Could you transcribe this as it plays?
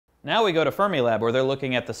Now we go to Fermilab, where they're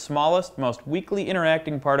looking at the smallest, most weakly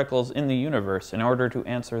interacting particles in the universe in order to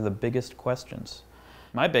answer the biggest questions.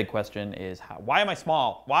 My big question is, why am I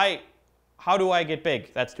small? How do I get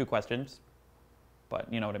big? That's two questions,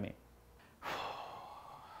 but you know what I mean.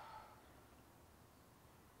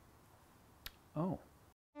 Oh.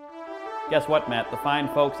 Guess what, Matt? The fine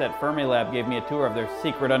folks at Fermilab gave me a tour of their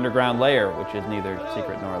secret underground lair, which is neither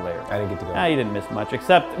secret nor a lair. I didn't get to go. You didn't miss much,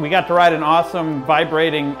 except we got to ride an awesome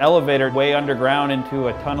vibrating elevator way underground into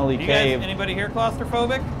a tunnely cave. Anybody here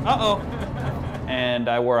claustrophobic? Uh-oh. And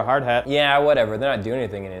I wore a hard hat. Yeah, whatever. They're not doing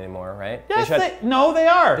anything in it anymore, right? Yes, no, they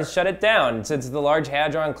are. They shut it down since the Large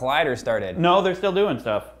Hadron Collider started. No, they're still doing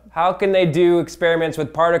stuff. How can they do experiments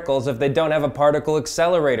with particles if they don't have a particle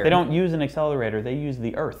accelerator? They don't use an accelerator, they use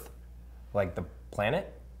the Earth. Like the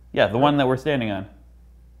planet? Yeah, the one that we're standing on.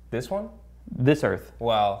 This one? This Earth.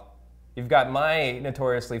 Well, you've got my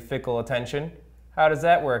notoriously fickle attention. How does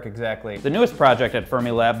that work exactly? The newest project at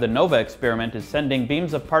Fermilab, the NOVA experiment, is sending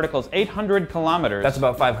beams of particles 800 kilometers. That's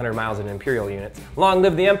about 500 miles in imperial units. Long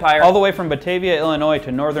live the Empire! All the way from Batavia, Illinois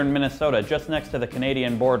to northern Minnesota, just next to the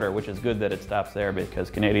Canadian border, which is good that it stops there because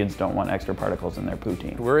Canadians don't want extra particles in their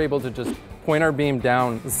poutine. We're able to just point our beam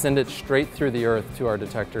down, send it straight through the Earth to our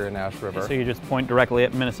detector in Ash River. So you just point directly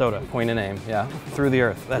at Minnesota? Point and aim, yeah. Through the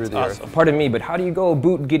Earth. That's awesome. Pardon me, but how do you go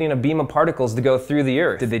about getting a beam of particles to go through the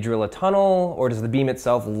Earth? Did they drill a tunnel, or does the beam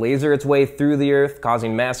itself laser its way through the Earth,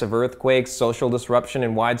 causing massive earthquakes, social disruption,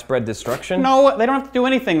 and widespread destruction? No, they don't have to do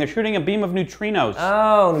anything. They're shooting a beam of neutrinos.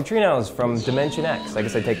 Oh, neutrinos from Dimension X. I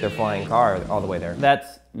guess they take their flying car all the way there.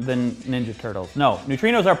 That's the Ninja Turtles. No,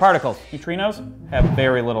 neutrinos are particles. Neutrinos have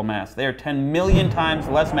very little mass. They are 10 million times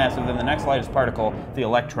less massive than the next lightest particle, the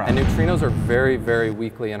electron. And neutrinos are very, very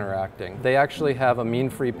weakly interacting. They actually have a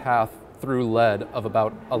mean-free path through lead of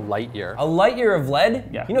about a light year. A light year of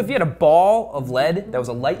lead? Yeah. You know, if you had a ball of lead that was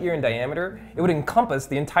a light year in diameter, it would encompass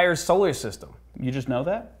the entire solar system. You just know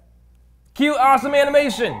that? Cue awesome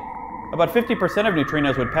animation! About 50% of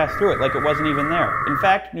neutrinos would pass through it like it wasn't even there. In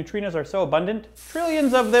fact, neutrinos are so abundant,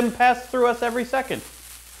 trillions of them pass through us every second.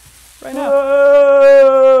 Right now.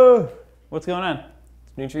 Whoa! What's going on?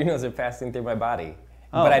 Neutrinos are passing through my body,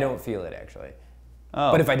 Oh. but I don't feel it actually.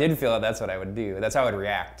 Oh. But if I did feel it, that's what I would do. That's how I would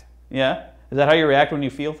react. Yeah? Is that how you react when you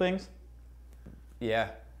feel things? Yeah.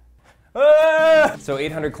 Ah! So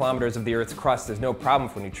 800 kilometers of the Earth's crust is no problem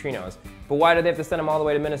for neutrinos, but why do they have to send them all the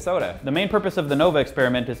way to Minnesota? The main purpose of the NOVA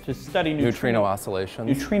experiment is to study Neutrino oscillations.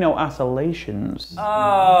 neutrino oscillations.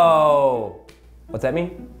 Oh! What's that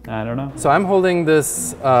mean? I don't know. So I'm holding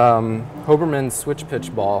this Hoberman switch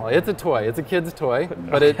pitch ball. It's a toy, it's a kid's toy,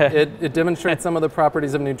 but it demonstrates some of the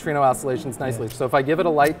properties of neutrino oscillations nicely. So if I give it a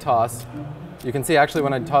light toss, you can see actually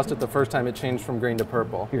when I tossed it the first time it changed from green to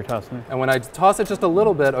purple. You're tossing it. And when I toss it just a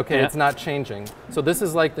little bit, okay, Yeah. it's not changing. So this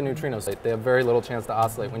is like the neutrinos. They have very little chance to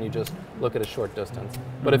oscillate when you just look at a short distance.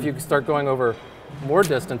 But if you start going over more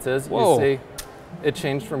distances, Whoa. you see it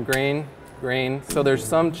changed from green, green. So there's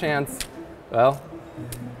some chance, well,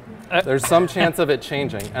 there's some chance of it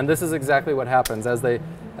changing. And this is exactly what happens. As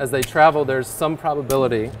they travel, there's some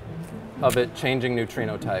probability of it changing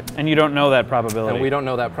neutrino type. And you don't know that probability. And we don't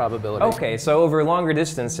know that probability. Okay, so over longer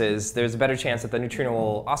distances, there's a better chance that the neutrino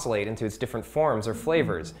will oscillate into its different forms or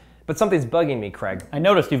flavors. But something's bugging me, Craig. I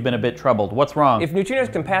noticed you've been a bit troubled. What's wrong? If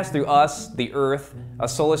neutrinos can pass through us, the Earth, a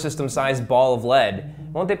solar system-sized ball of lead,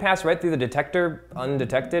 won't they pass right through the detector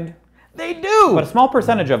undetected? They do! But a small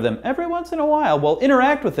percentage of them, every once in a while, will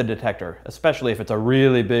interact with the detector, especially if it's a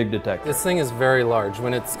really big detector. This thing is very large.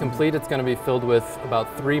 When it's complete, it's going to be filled with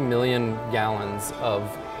about 3 million gallons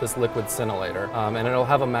of this liquid scintillator, and it'll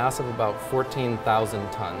have a mass of about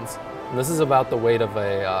 14,000 tons. And this is about the weight of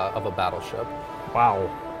a battleship. Wow.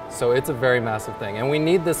 So it's a very massive thing. And we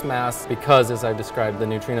need this mass because, as I described, the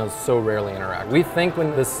neutrinos so rarely interact. We think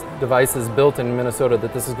when this device is built in Minnesota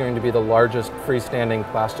that this is going to be the largest freestanding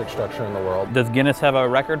plastic structure in the world. Does Guinness have a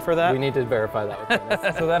record for that? We need to verify that with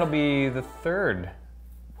Guinness. So that'll be the third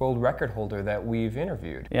world record holder that we've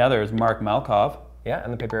interviewed. Yeah, there's Mark Malkov. Yeah,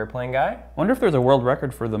 and the paper airplane guy? Wonder if there's a world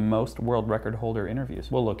record for the most world record holder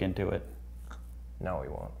interviews. We'll look into it. No, we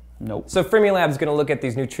won't. Nope. So Fermilab's going to look at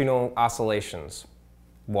these neutrino oscillations.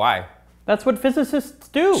 Why? That's what physicists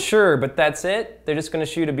do. Sure, but that's it? They're just going to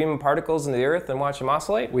shoot a beam of particles into the Earth and watch them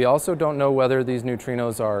oscillate? We also don't know whether these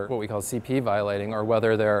neutrinos are what we call CP violating or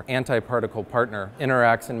whether their antiparticle partner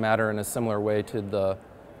interacts in matter in a similar way to the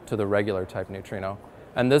regular type neutrino.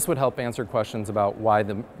 And this would help answer questions about why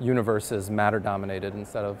the universe is matter-dominated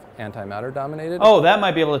instead of antimatter dominated. Oh, that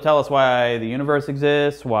might be able to tell us why the universe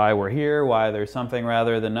exists, why we're here, why there's something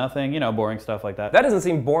rather than nothing, you know, boring stuff like that. That doesn't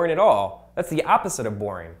seem boring at all. That's the opposite of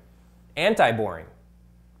boring. Anti-boring.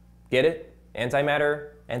 Get it?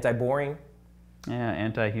 Antimatter, anti-boring. Yeah,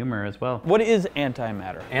 anti-humor as well. What is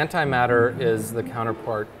antimatter? Antimatter is the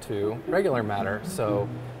counterpart to regular matter. So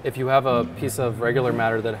if you have a piece of regular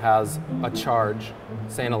matter that has a charge,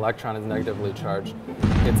 say an electron is negatively charged,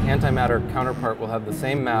 its antimatter counterpart will have the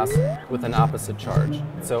same mass with an opposite charge.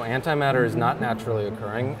 So antimatter is not naturally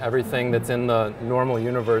occurring. Everything that's in the normal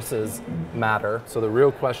universe is matter. So the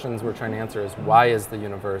real questions we're trying to answer is, why is the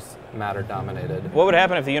universe matter dominated? What would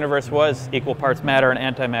happen if the universe was equal parts matter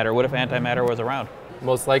and antimatter? What if antimatter was around?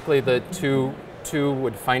 Most likely the two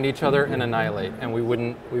would find each other and annihilate, and we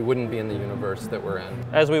wouldn't be in the universe that we're in.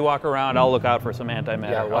 As we walk around, I'll look out for some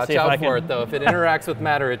antimatter. Yeah, watch out for it though. If it interacts with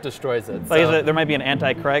matter, it destroys it. Like, So. there might be an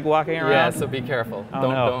anti-Craig walking around? Yeah, so be careful. Oh,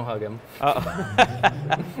 Don't hug him.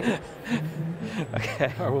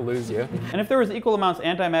 Okay. Or we'll lose you. And if there was equal amounts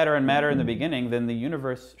antimatter and matter in the beginning, then the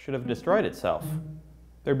universe should have destroyed itself.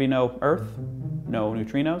 There'd be no Earth, no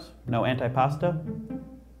neutrinos, no antipasta,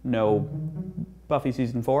 no Buffy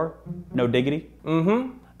season 4, no diggity.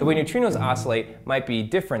 The way neutrinos oscillate might be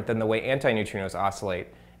different than the way antineutrinos oscillate.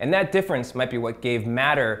 And that difference might be what gave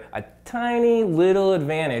matter a tiny little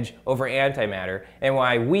advantage over antimatter, and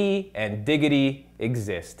why we and diggity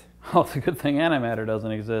exist. Oh, it's a good thing antimatter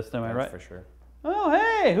doesn't exist, am I right? For sure. Oh,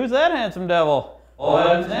 hey, who's that handsome devil? Oh,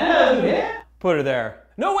 that's yeah. Put her there.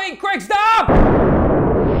 No, wait, Craig, stop!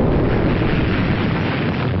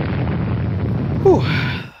 Whew.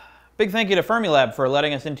 Big thank you to Fermilab for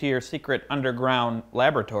letting us into your secret underground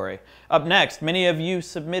laboratory. Up next, many of you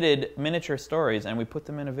submitted miniature stories and we put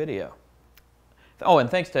them in a video. Oh, and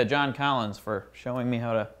thanks to John Collins for showing me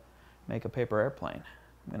how to make a paper airplane.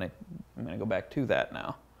 I'm gonna go back to that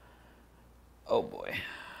now. Oh boy.